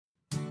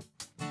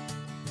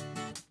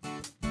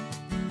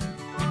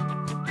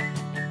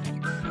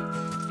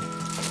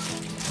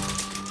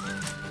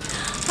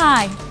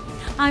Hi,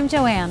 I'm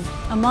Joanne,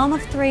 a mom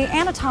of 3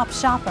 and a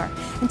Tops shopper,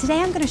 and today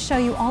I'm going to show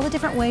you all the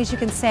different ways you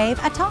can save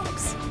at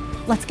Tops.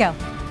 Let's go.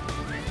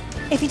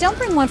 If you don't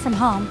bring one from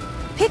home,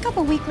 pick up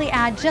a weekly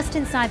ad just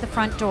inside the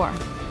front door.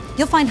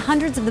 You'll find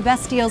hundreds of the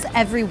best deals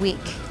every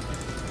week.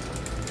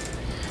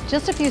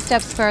 Just a few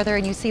steps further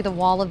and you see the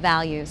wall of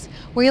values,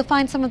 where you'll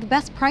find some of the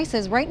best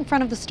prices right in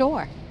front of the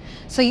store.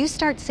 So you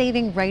start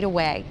saving right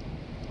away.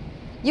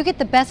 You get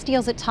the best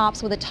deals at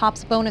Tops with a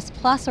Tops Bonus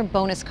Plus or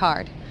Bonus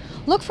Card.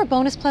 Look for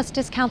Bonus Plus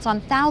discounts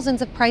on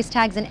thousands of price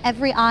tags in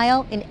every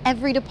aisle, in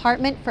every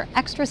department for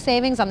extra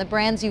savings on the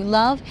brands you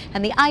love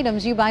and the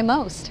items you buy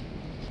most.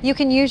 You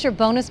can use your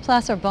Bonus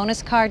Plus or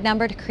Bonus Card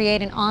number to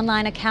create an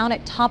online account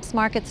at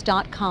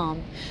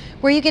topsmarkets.com,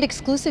 where you get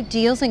exclusive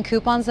deals and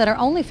coupons that are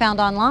only found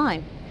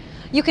online.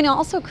 You can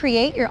also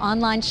create your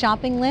online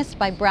shopping list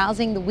by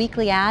browsing the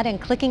weekly ad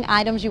and clicking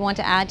items you want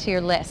to add to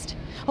your list.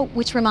 Oh,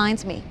 which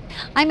reminds me,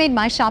 I made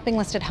my shopping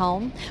list at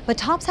home, but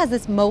Tops has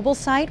this mobile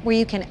site where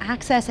you can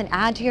access and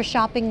add to your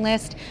shopping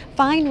list,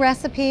 find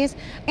recipes,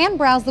 and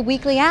browse the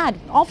weekly ad,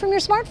 all from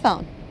your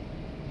smartphone.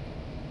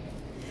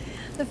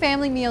 The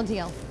family meal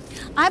deal.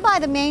 I buy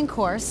the main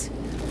course,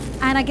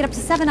 and I get up to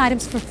 7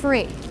 items for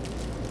free.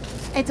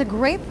 It's a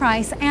great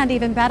price, and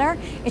even better,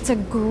 it's a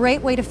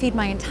great way to feed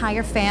my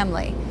entire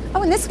family.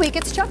 Oh, and this week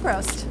it's chuck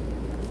roast.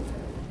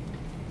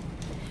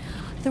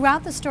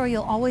 Throughout the store,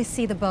 you'll always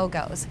see the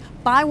BOGOs.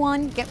 Buy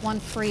one, get one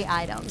free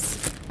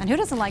items. And who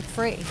doesn't like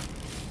free?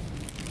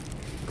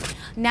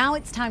 Now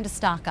it's time to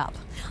stock up.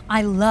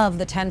 I love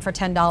the 10 for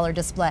 $10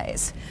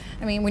 displays.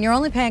 I mean, when you're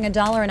only paying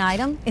 $1 an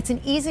item, it's an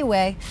easy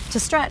way to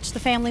stretch the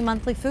family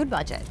monthly food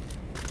budget.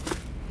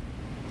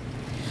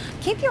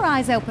 Keep your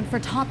eyes open for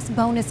Tops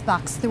bonus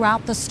bucks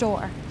throughout the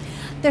store.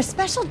 They're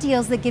special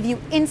deals that give you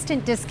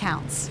instant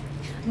discounts.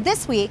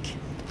 This week,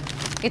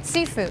 it's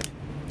seafood.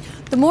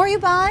 The more you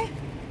buy,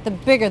 the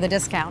bigger the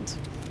discount.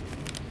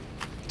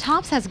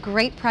 Tops has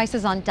great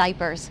prices on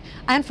diapers,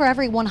 and for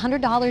every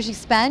 $100 you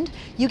spend,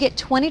 you get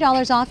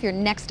 $20 off your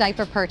next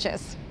diaper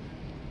purchase.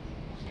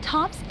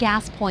 Tops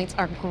gas points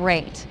are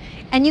great,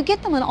 and you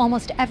get them on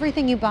almost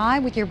everything you buy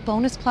with your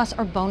Bonus Plus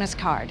or Bonus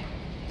Card.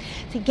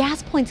 See,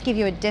 gas points give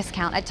you a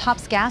discount at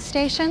Tops gas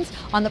stations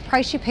on the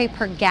price you pay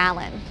per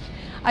gallon.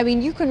 I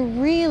mean, you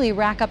can really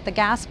rack up the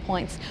gas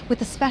points with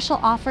the special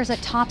offers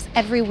at Tops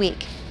every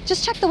week.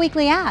 Just check the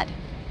weekly ad.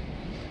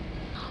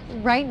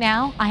 Right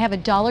now, I have a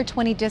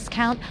 $1.20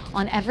 discount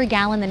on every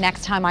gallon the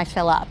next time I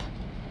fill up.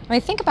 I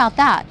mean, think about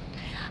that.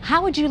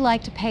 How would you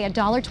like to pay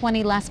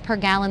 $1.20 less per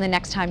gallon the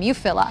next time you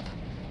fill up?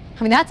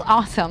 I mean, that's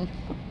awesome.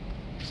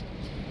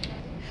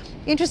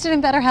 Interested in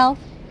better health?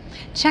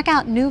 Check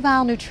out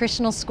Nuvile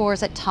nutritional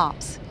scores at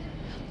Tops.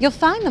 You'll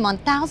find them on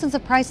thousands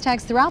of price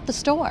tags throughout the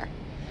store.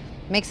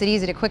 Makes it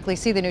easy to quickly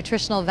see the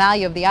nutritional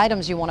value of the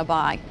items you want to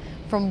buy.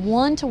 From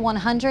 1 to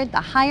 100, the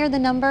higher the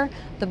number,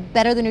 the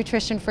better the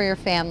nutrition for your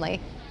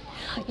family.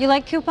 You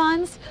like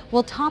coupons?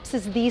 Well, Tops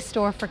is the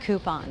store for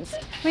coupons.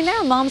 I mean,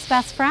 they're mom's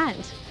best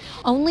friend.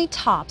 Only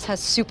Tops has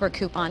super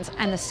coupons,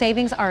 and the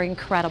savings are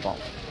incredible.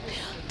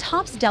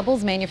 Tops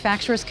doubles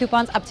manufacturer's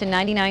coupons up to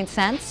 99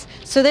 cents,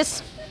 so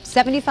this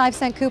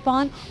 75-cent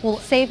coupon will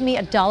save me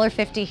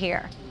 $1.50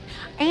 here.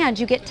 And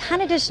you get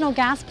 10 additional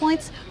gas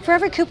points for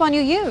every coupon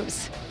you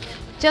use.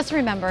 Just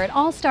remember, it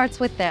all starts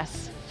with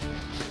this.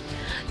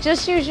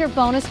 Just use your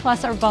Bonus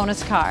Plus or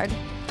Bonus Card.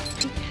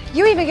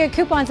 You even get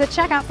coupons at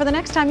checkout for the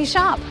next time you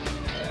shop.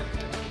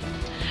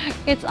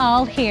 It's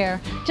all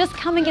here. Just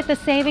come and get the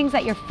savings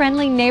at your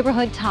friendly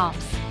neighborhood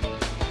Tops.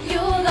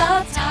 You'll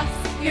love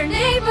Tops, your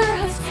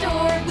neighborhood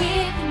store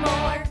with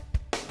more.